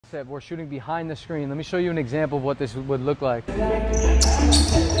concept. We're shooting behind the screen. Let me show you an example of what this would look like. Nice,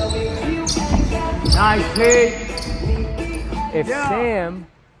 Pete. If Sam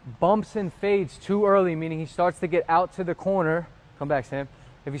bumps and fades too early, meaning he starts to get out to the corner, come back, Sam.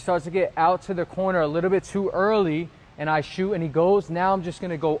 If he starts to get out to the corner a little bit too early and I shoot and he goes, now I'm just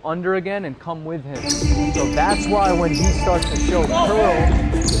going to go under again and come with him. So that's why when he starts to show curl,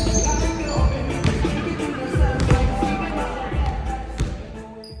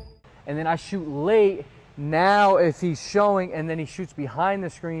 and then I shoot late, now if he's showing and then he shoots behind the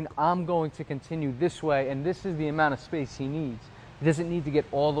screen, I'm going to continue this way, and this is the amount of space he needs. He doesn't need to get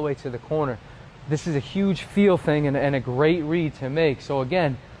all the way to the corner. This is a huge feel thing and a great read to make. So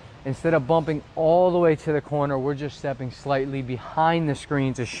again, instead of bumping all the way to the corner, we're just stepping slightly behind the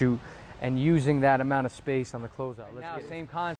screen to shoot and using that amount of space on the closeout. Now, same concept.